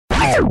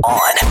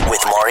On with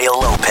Mario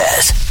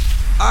Lopez.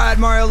 All right,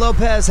 Mario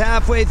Lopez,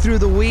 halfway through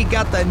the week,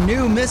 got the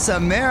new Miss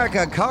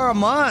America, Cara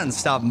Munn,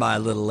 stopping by a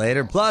little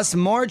later. Plus,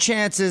 more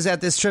chances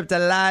at this trip to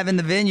Live in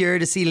the Vineyard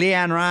to see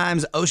Leanne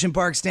Rimes, Ocean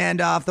Park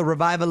Standoff, The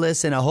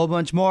Revivalists, and a whole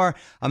bunch more.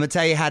 I'm going to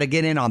tell you how to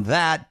get in on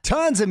that.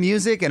 Tons of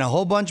music and a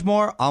whole bunch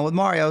more. On with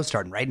Mario,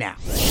 starting right now.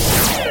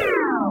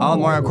 I'm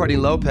Mario Courtney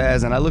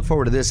Lopez, and I look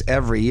forward to this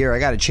every year. I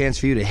got a chance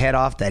for you to head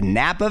off to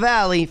Napa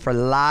Valley for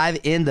Live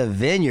in the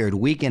Vineyard,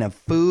 weekend of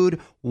food,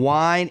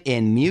 wine,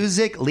 and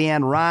music.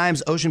 Leanne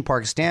Rimes, Ocean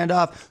Park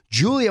Standoff,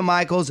 Julia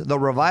Michaels, The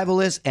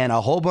Revivalists, and a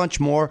whole bunch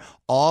more,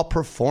 all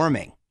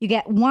performing. You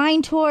get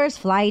wine tours,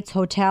 flights,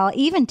 hotel,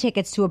 even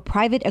tickets to a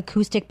private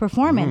acoustic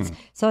performance.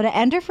 So to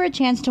enter for a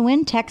chance to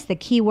win, text the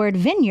keyword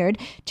vineyard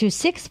to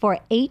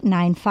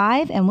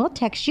 64895 and we'll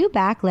text you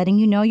back letting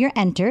you know you're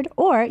entered,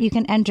 or you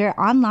can enter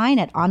online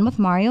at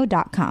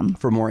onwithmario.com.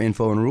 For more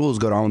info and rules,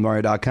 go to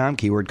onwithmario.com,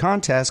 keyword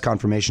contest.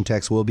 Confirmation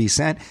text will be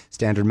sent.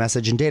 Standard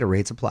message and data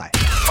rates apply.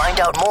 Find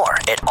out more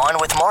at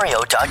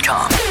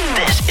onwithmario.com.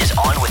 This is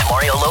On with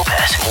Mario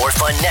Lopez. More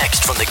fun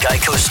next from the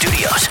Geico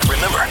Studios.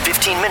 Remember,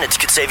 15 minutes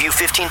could save you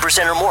 15%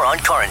 or more on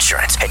car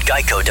insurance at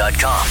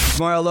geico.com.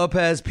 Mario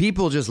Lopez,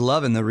 people just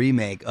loving the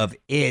remake of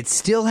It.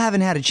 Still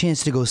haven't had a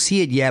chance to go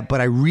see it yet, but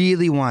I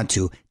really want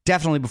to.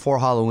 Definitely before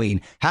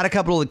Halloween. Had a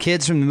couple of the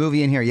kids from the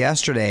movie in here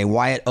yesterday,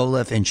 Wyatt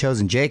Olaf and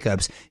Chosen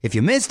Jacobs. If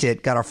you missed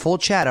it, got our full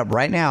chat up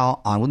right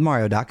now on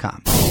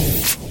onwithmario.com.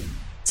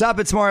 What's up?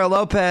 It's Mario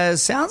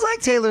Lopez. Sounds like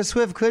Taylor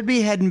Swift could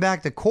be heading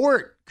back to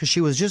court because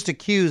she was just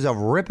accused of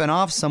ripping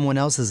off someone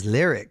else's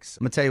lyrics.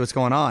 I'm going to tell you what's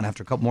going on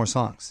after a couple more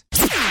songs.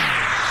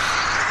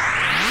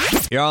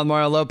 You're on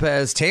Mario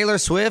Lopez. Taylor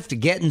Swift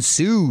getting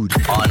sued.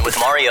 On with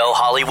Mario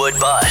Hollywood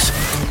Buzz.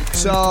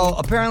 So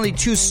apparently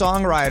 2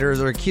 songwriters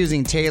are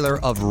accusing Taylor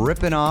of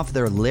ripping off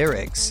their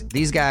lyrics.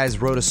 These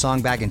guys wrote a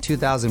song back in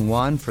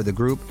 2001 for the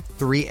group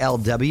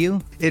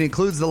 3LW. It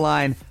includes the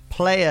line,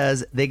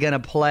 "Playas, they gonna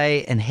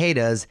play, and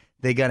haters,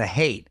 they gonna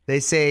hate." They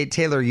say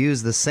Taylor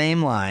used the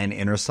same line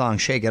in her song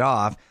Shake It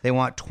Off. They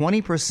want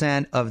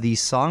 20% of the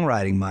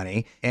songwriting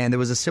money. And there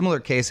was a similar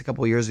case a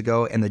couple years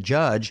ago, and the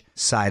judge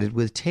sided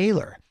with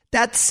Taylor.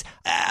 That's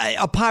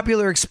a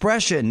popular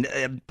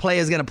expression. Play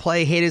is going to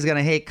play, hate is going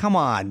to hate. Come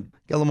on.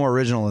 Get a little more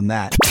original than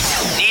that.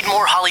 Need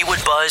more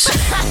Hollywood buzz?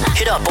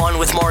 Hit up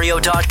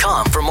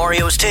onwithmario.com for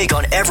Mario's take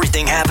on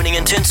everything happening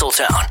in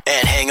Tinseltown.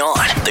 And hang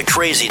on, the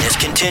craziness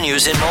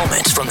continues in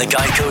moments from the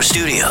Geico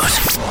Studios,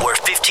 where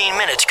 15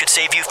 minutes could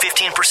save you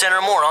 15%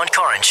 or more on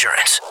car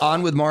insurance.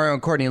 On with Mario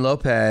and Courtney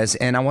Lopez,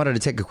 and I wanted to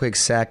take a quick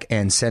sec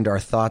and send our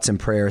thoughts and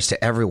prayers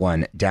to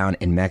everyone down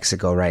in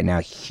Mexico right now.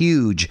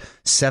 Huge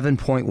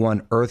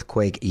 7.1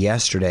 earthquake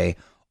yesterday.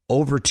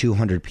 Over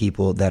 200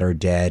 people that are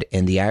dead.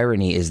 And the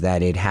irony is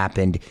that it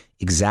happened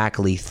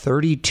exactly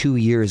 32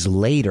 years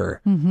later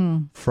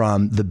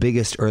from the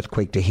biggest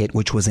earthquake to hit,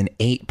 which was an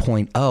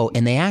 8.0.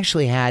 And they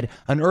actually had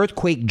an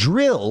earthquake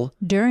drill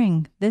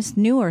during this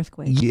new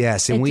earthquake.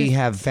 Yes, and we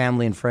have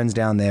family and friends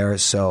down there.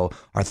 So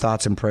our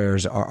thoughts and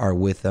prayers are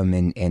with them.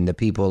 And the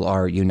people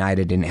are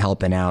united in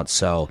helping out.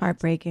 So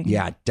heartbreaking.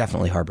 Yeah,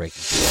 definitely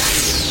heartbreaking.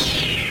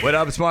 What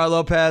up, it's Mario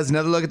Lopez.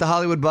 Another look at the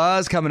Hollywood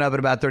Buzz coming up in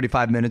about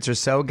 35 minutes or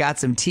so. Got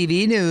some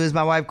TV news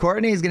my wife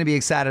Courtney is going to be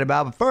excited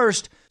about. But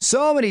first,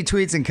 so many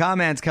tweets and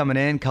comments coming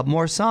in. Couple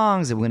more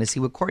songs, and we're going to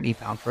see what Courtney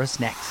found for us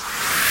next.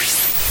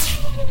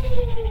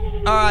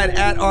 All right,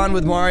 at On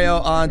With Mario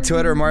on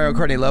Twitter. Mario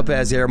Courtney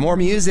Lopez here. More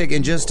music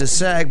in just a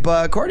sec,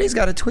 but Courtney's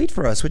got a tweet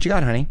for us. What you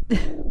got, honey?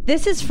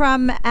 This is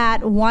from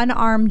at One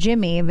Arm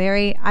Jimmy, a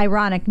very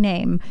ironic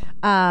name.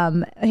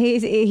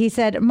 He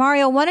said,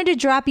 Mario, wanted to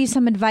drop you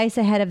some advice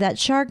ahead of that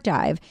shark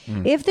dive.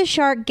 If the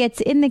shark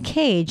gets in the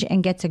cage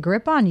and gets a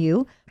grip on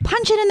you,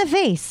 punch it in the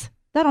face.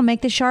 That'll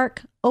make the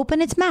shark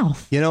open its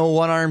mouth. You know,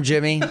 One Arm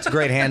Jimmy, it's a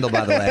great handle,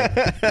 by the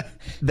way.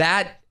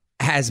 That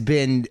has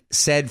been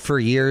said for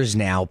years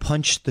now.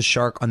 Punch the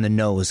shark on the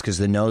nose, because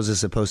the nose is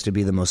supposed to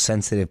be the most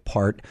sensitive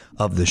part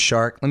of the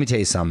shark. Let me tell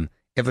you something.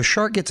 If a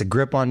shark gets a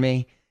grip on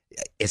me,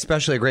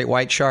 especially a great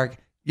white shark,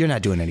 you're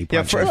not doing any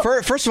punching.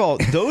 Yeah, first of all,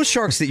 those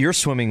sharks that you're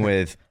swimming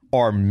with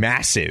are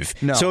massive.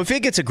 No. So if it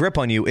gets a grip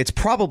on you, it's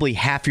probably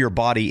half your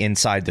body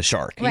inside the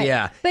shark. Right.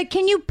 Yeah. But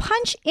can you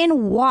punch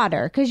in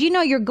water? Because, you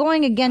know, you're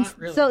going against...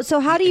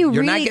 So how do you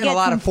you're really not getting get a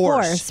lot of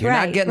force. You're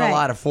right, not getting a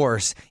lot of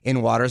force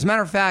in water. As a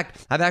matter of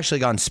fact, I've actually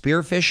gone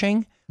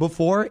spearfishing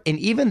before, and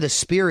even the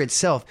spear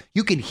itself,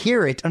 you can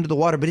hear it under the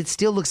water, but it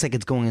still looks like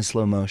it's going in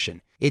slow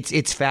motion.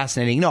 It's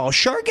fascinating. No, a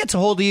shark gets a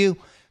hold of you,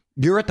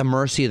 you're at the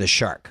mercy of the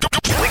shark.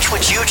 Which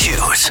would you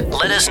choose?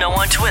 Let us know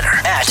on Twitter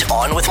at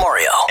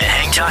OnWithMario. And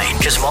hang tight,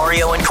 because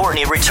Mario and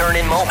Courtney return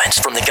in moments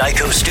from the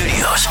Geico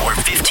Studios, where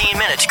 15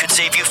 minutes could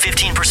save you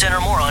 15%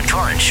 or more on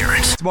car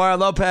insurance. It's Mario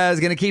Lopez,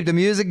 going to keep the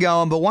music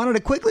going, but wanted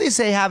to quickly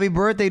say happy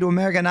birthday to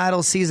American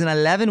Idol Season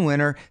 11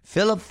 winner,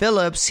 Philip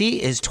Phillips.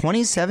 He is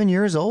 27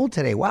 years old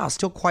today. Wow,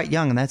 still quite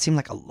young, and that seemed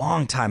like a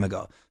long time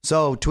ago.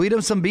 So tweet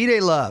him some B-Day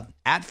love,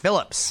 at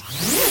Phillips.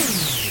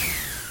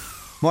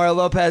 Mario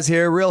Lopez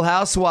here. Real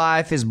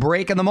Housewife is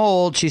breaking the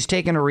mold. She's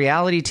taking her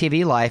reality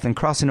TV life and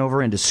crossing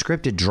over into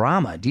scripted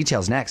drama.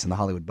 Details next in the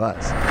Hollywood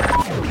Buzz.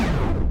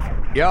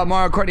 Yo,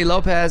 Mario Courtney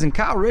Lopez and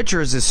Kyle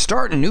Richards is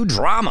starting new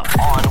drama.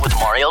 On with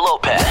Mario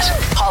Lopez,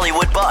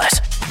 Hollywood Buzz.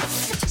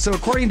 So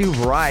according to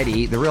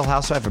Variety, the Real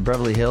Housewife of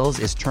Beverly Hills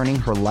is turning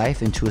her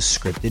life into a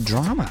scripted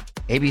drama.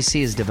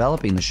 ABC is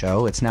developing the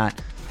show. It's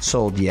not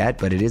sold yet,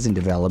 but it is in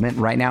development.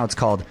 Right now it's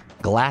called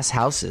Glass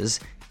Houses,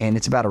 and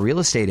it's about a real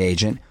estate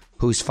agent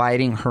who's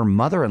fighting her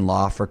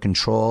mother-in-law for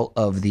control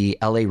of the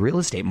LA real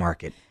estate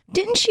market.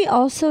 Didn't she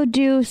also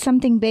do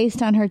something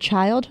based on her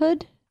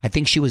childhood? I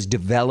think she was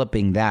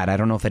developing that. I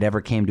don't know if it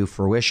ever came to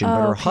fruition,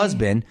 but her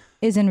husband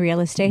is in real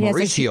estate.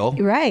 Mauricio.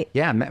 Right.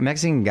 Yeah,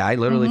 Mexican guy,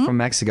 literally from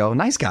Mexico.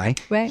 Nice guy.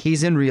 Right.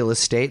 He's in real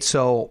estate,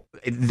 so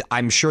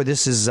I'm sure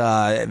this is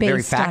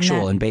very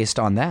factual and based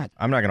on that.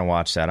 I'm not going to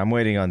watch that. I'm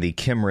waiting on the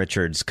Kim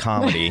Richards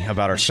comedy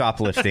about her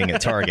shoplifting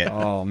at Target.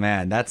 Oh,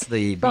 man, that's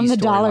the from the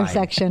dollar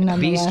section.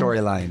 B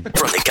storyline.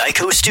 From the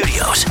Geico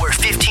Studios, where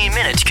 15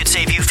 minutes could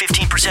save you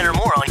 15% or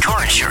more on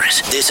car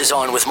insurance. This is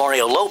On with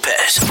Mario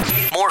Lopez.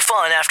 More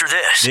fun after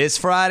this. This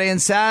Friday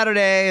and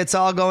Saturday, it's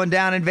all going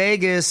down in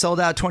Vegas. Sold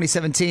out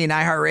 2017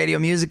 iHeartRadio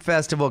Music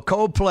Festival.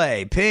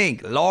 Coldplay,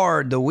 Pink,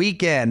 Lorde, The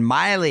Weeknd,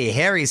 Miley,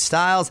 Harry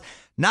Styles,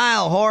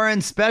 Niall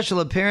Horan, special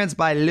appearance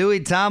by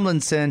Louis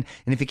Tomlinson.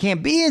 And if you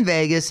can't be in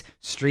Vegas,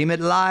 stream it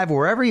live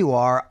wherever you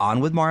are,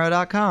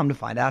 onwithmario.com to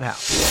find out how.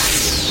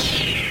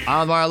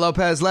 On with Mario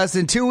Lopez. Less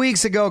than 2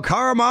 weeks ago,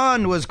 Cara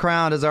Mond was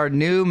crowned as our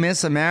new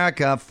Miss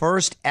America,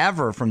 first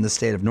ever from the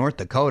state of North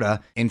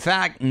Dakota. In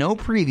fact, no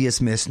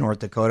previous Miss North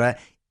Dakota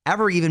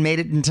ever even made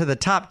it into the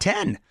top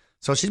 10.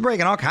 So she's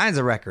breaking all kinds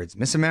of records.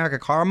 Miss America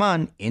Cara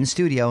Mond in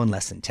studio in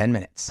less than 10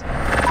 minutes.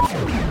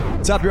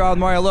 What's up, you're on with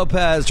Mario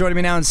Lopez. Joining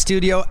me now in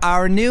studio,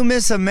 our new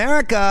Miss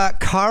America,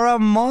 Cara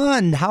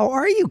Mond. How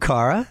are you,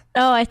 Cara?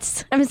 Oh, I'm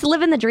just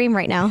living the dream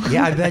right now.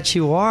 Yeah, I bet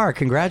you are.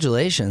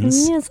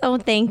 Congratulations. Yes. Oh,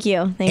 thank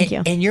you. Thank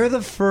you. And you're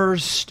the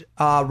first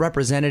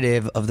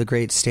representative of the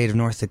great state of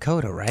North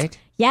Dakota, right?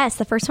 Yes,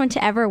 the first one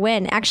to ever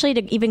win. Actually,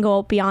 to even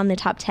go beyond the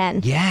top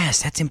 10.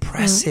 Yes, that's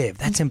impressive.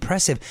 That's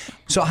impressive.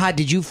 So how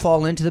did you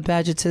fall into the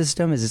pageant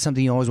system? Is it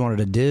something you always wanted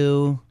to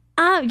do?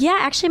 Yeah,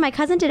 actually, my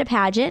cousin did a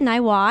pageant, and I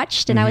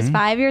watched, and I was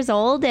 5 years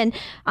old, and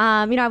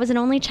I was an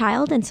only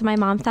child, and so my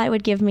mom thought it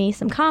would give me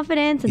some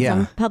confidence and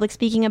some public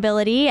speaking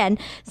ability, and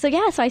so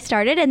I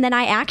started, and then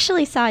I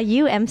actually saw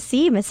you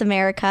MC Miss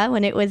America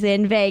when it was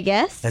in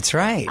Vegas. That's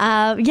right.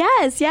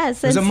 Yes.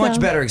 It was a much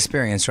better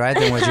experience, right,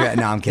 than what you had.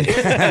 No, I'm kidding.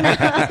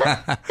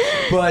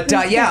 But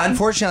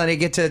unfortunately, I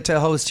didn't get to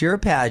host your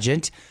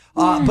pageant.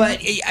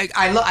 But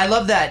I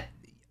love that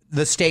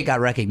the state got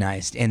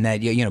recognized, and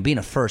that being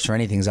a first for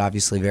anything is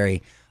obviously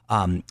very,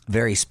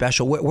 very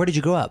special. Where did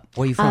you grow up?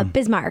 Where are you from?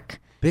 Bismarck.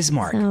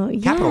 So,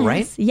 capital,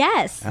 right?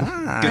 Yes.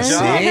 Good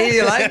job. See,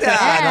 you like that.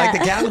 I like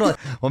the capital.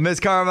 Well, Miss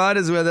Cara Mond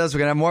is with us. We're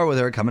going to have more with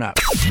her coming up.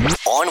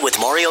 On with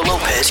Mario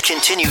Lopez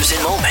continues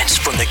in moments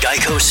from the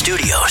Geico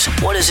Studios.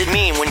 What does it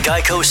mean when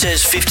Geico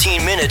says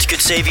 15 minutes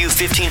could save you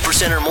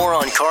 15% or more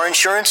on car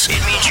insurance?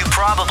 It means you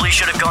probably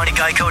should have gone to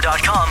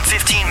geico.com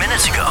 15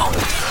 minutes ago.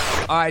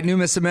 All right, new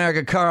Miss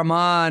America Cara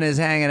Mond is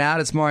hanging out.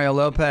 It's Mario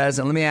Lopez.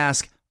 And let me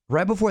ask,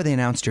 right before they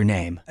announced your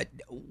name,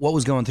 what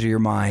was going through your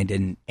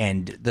mind?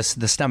 And the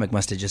stomach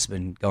must have just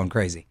been going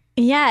crazy.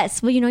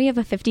 Yes. Well, you have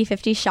a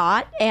 50-50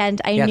 shot, and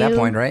I knew... at that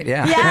point, right?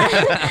 Yeah.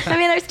 Yeah. I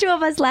mean, there's two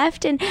of us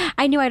left, and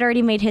I knew I'd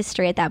already made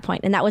history at that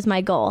point, and that was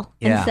my goal.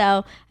 Yeah. And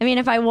so, I mean,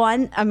 if I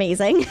won,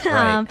 amazing.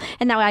 Right.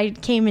 And now I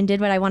came and did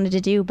what I wanted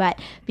to do, but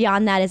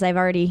beyond that is I've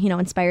already,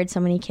 inspired so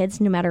many kids,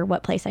 no matter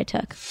what place I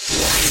took.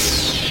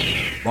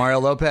 Mario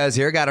Lopez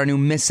here. Got our new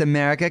Miss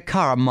America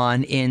Cara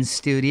Mond in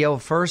studio.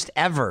 First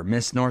ever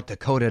Miss North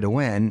Dakota to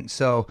win.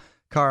 So,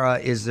 Cara,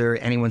 is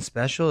there anyone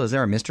special? Is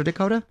there a Mr.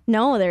 Dakota?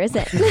 No, there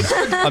isn't.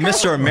 A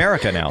Mr.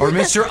 America now. Or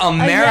Mr.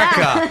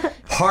 America.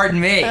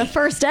 Pardon me.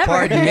 First ever.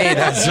 Pardon me.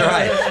 That's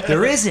right.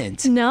 There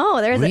isn't. No,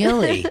 there isn't.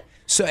 Really?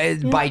 So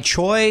by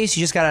choice,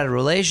 you just got out of a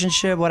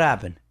relationship? What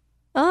happened?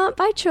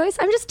 By choice.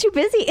 I'm just too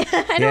busy.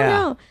 I don't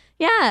know.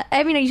 Yeah.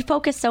 I mean, you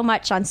focus so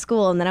much on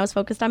school, and then I was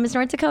focused on Miss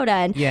North Dakota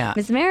and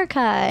Miss America.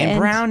 And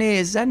Brown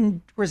is,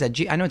 where's that?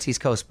 I know it's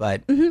East Coast,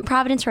 but...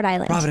 Providence, Rhode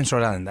Island. Providence,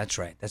 Rhode Island. That's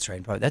right.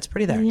 That's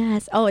pretty there.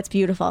 Yes. Oh, it's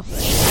beautiful.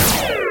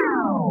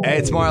 Hey,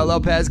 it's Mario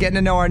Lopez getting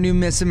to know our new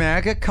Miss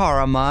America,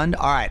 Cara Mond.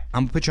 All right,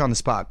 I'm going to put you on the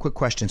spot. Quick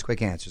questions,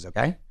 quick answers,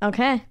 okay?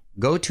 Okay.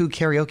 Go-to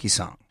karaoke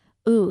song.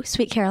 Ooh,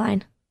 Sweet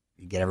Caroline.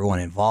 You get everyone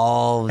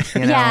involved,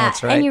 yeah,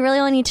 that's right. And you really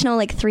only need to know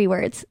like 3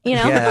 words,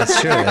 Yeah, that's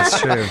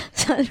true.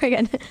 So that's very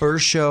good.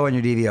 First show on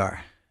your DVR.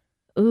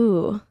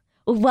 Ooh.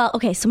 Well,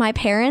 okay, so my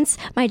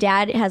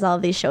dad has all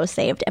of these shows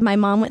saved, and my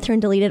mom went through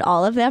and deleted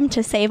all of them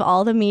to save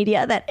all the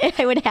media that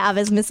I would have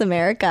as Miss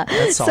America.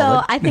 That's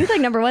solid. So I think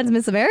like number 1's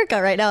Miss America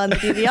right now on the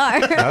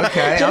DVR.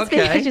 Okay.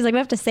 Because she's like, we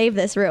have to save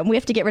this room. We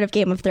have to get rid of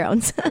Game of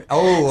Thrones.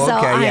 Oh, okay.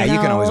 So, yeah, you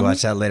can always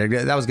watch that later.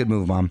 That was a good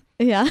move, Mom.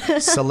 Yeah.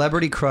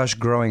 Celebrity crush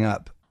growing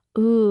up.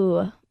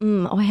 Ooh.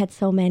 I had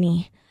so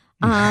many.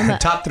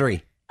 Top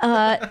 3.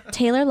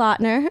 Taylor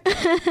Lautner.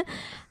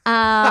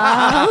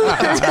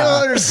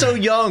 Taylor Lautner's so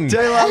young.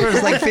 Taylor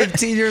Lautner's like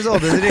 15 years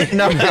old, isn't he?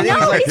 No, I think he's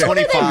like he's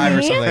older 25 than or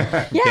me.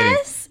 something.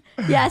 Yes.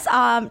 Yes,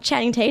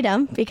 Channing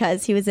Tatum,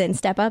 because he was in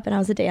Step Up and I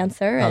was a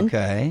dancer. And,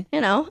 Okay. you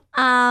know,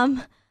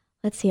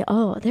 let's see.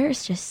 Oh,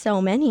 there's just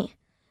so many.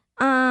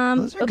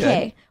 Those are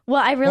okay. good.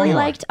 Well, I really One more.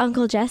 liked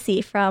Uncle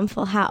Jesse from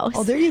Full House.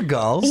 Oh, there you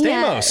go.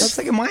 Yes. That's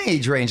like in my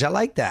age range. I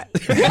like that.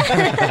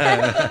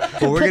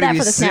 Well, we're Put going to that be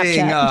for the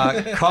seeing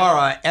Snapchat.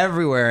 Cara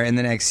everywhere in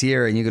the next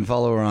year, and you can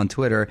follow her on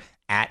Twitter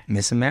at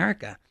Miss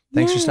America.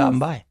 Thanks for stopping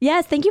by.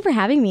 Yes, thank you for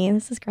having me.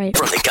 This is great.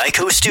 From the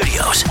Geico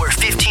Studios, where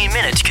 15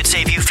 minutes could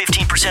save you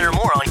 15% or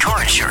more on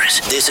car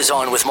insurance. This is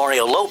On with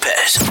Mario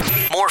Lopez.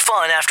 More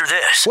fun after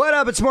this. What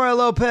up? It's Mario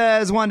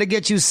Lopez. Wanted to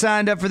get you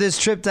signed up for this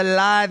trip to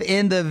Live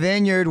in the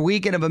Vineyard.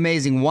 Weekend of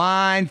amazing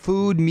wine,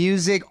 food,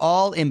 music,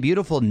 all in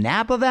beautiful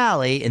Napa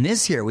Valley. And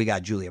this year we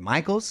got Julia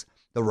Michaels,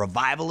 the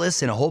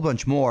Revivalists, and a whole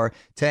bunch more.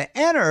 To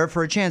enter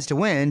for a chance to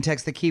win,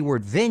 text the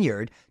keyword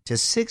Vineyard to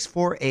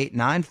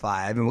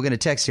 64895, and we're going to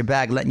text you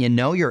back letting you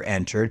know you're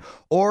entered,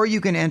 or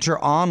you can enter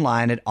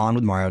online at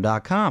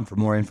onwithmario.com. For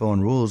more info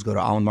and rules, go to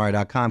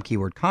onwithmario.com,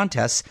 keyword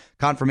contests.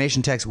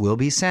 Confirmation text will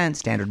be sent.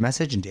 Standard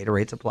message and data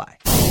rates apply.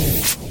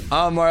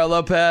 I'm Mario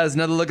Lopez.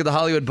 Another look at the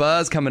Hollywood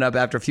buzz coming up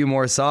after a few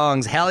more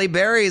songs. Halle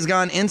Berry's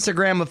gone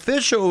Instagram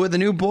official with a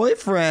new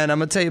boyfriend. I'm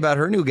going to tell you about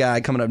her new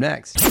guy coming up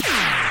next.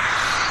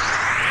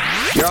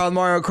 You're on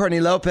Mario Courtney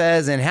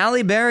Lopez, and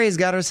Halle Berry's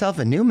got herself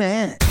a new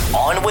man.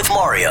 On with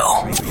Mario,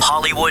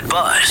 Hollywood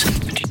Buzz.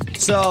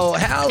 So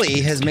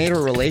Halle has made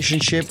her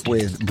relationship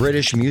with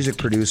British music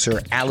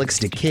producer Alex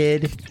da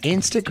Kid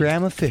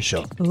Instagram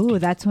official. Ooh,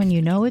 that's when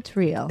you know it's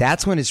real.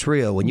 That's when it's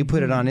real. When you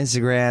put it on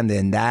Instagram,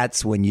 then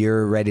that's when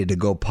you're ready to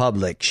go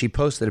public. She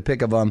posted a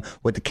pic of him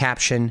with the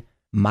caption,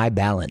 "My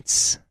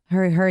balance."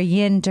 Her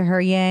yin to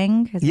her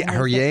yang. Yeah,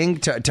 her yang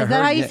to Is her.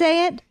 that how you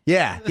say it?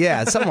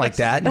 Yeah, something like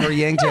that. Her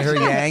yang to her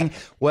yang.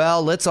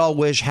 Well, let's all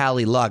wish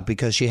Halle luck,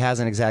 because she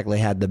hasn't exactly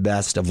had the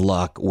best of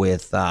luck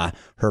with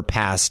her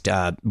past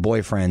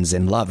boyfriends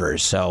and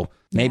lovers. So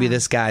maybe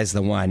this guy's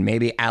the one.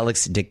 Maybe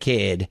Alex da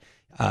Kid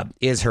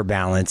is her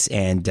balance.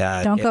 And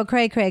Don't go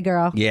cray-cray,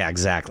 girl. Yeah,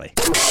 exactly.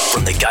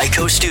 From the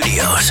Geico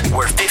Studios,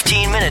 where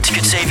 15 minutes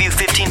could save you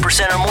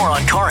 15% or more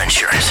on car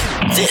insurance.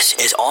 This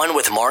is On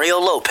with Mario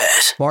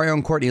Lopez. Mario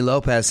and Courtney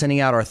Lopez sending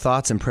out our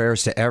thoughts and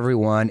prayers to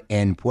everyone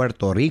in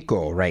Puerto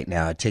Rico right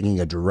now, taking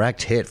a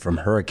direct hit from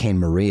Hurricane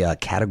Maria,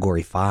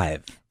 Category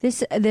 5.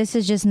 This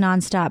is just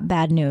nonstop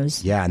bad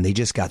news. Yeah, and they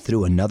just got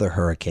through another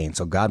hurricane,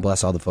 so God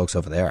bless all the folks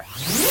over there.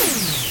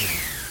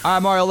 All right,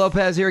 Mario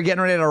Lopez here,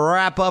 getting ready to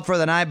wrap up for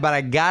the night, but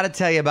I got to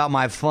tell you about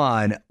my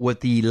fun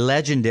with the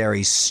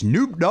legendary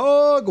Snoop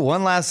Dogg.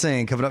 One last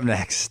thing coming up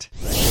next.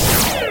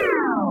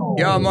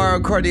 Yo, I'm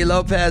Mario Courtney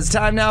Lopez.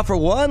 Time now for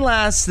one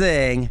last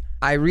thing.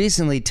 I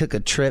recently took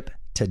a trip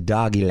to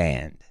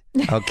Doggyland.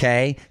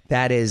 Okay,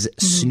 that is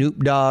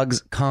Snoop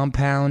Dogg's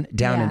compound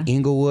down in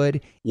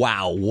Inglewood.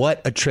 Wow,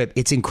 what a trip.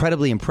 It's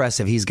incredibly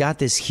impressive. He's got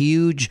this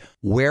huge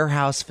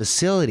warehouse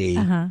facility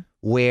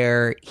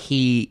where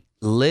he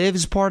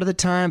lives part of the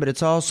time, but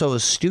it's also a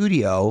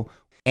studio.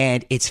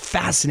 And it's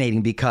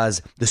fascinating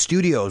because the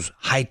studio's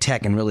high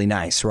tech and really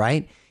nice,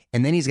 right?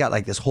 And then he's got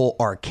like this whole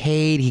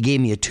arcade. He gave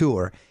me a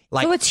tour.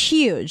 Like, So it's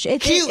huge.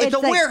 it's a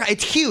warehouse.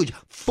 It's huge.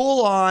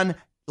 Full on,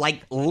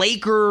 like,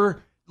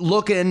 Laker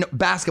looking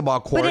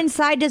basketball court. But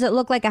inside, does it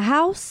look like a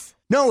house?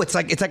 No, it's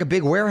like a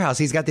big warehouse.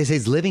 He's got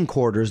his living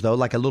quarters, though,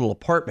 like a little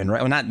apartment,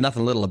 right? Well,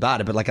 nothing little about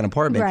it, but like an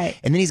apartment. Right.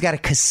 And then he's got a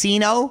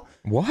casino.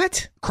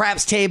 What?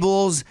 Craps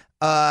tables,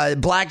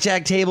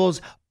 blackjack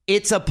tables.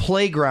 It's a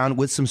playground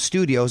with some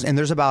studios, and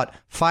there's about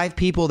 5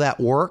 people that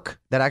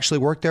actually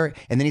work there,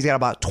 and then he's got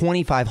about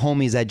 25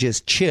 homies that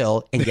just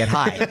chill and get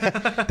high.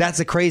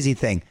 That's a crazy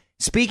thing.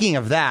 Speaking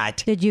of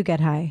that, Did you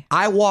get high?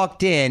 I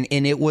walked in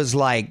and it was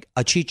like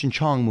a Cheech and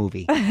Chong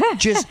movie.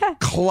 Just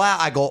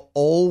I go,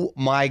 oh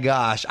my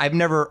gosh, I've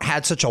never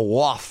had such a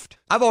waft.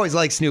 I've always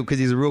liked Snoop because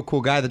he's a real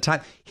cool guy at the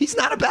time. He's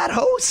not a bad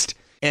host.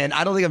 And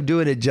I don't think I'm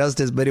doing it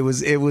justice, but it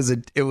was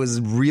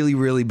really,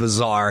 really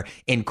bizarre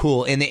and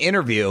cool. And the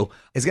interview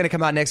is going to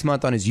come out next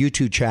month on his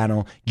YouTube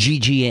channel,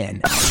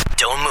 GGN.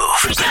 Don't move.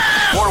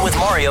 More with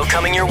Mario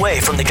coming your way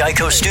from the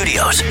Geico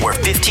Studios, where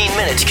 15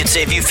 minutes could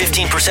save you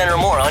 15% or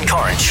more on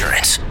car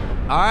insurance.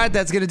 All right,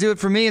 that's going to do it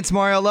for me. It's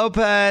Mario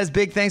Lopez.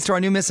 Big thanks to our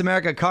new Miss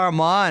America,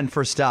 Carmen,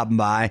 for stopping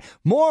by.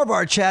 More of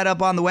our chat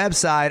up on the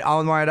website,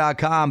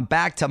 onwithmario.com.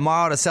 Back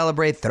tomorrow to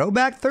celebrate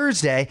Throwback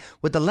Thursday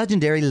with the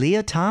legendary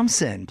Leah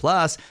Thompson.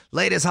 Plus,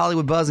 latest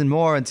Hollywood buzz and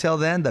more. Until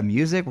then, the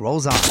music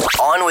rolls on.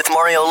 On with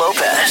Mario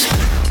Lopez.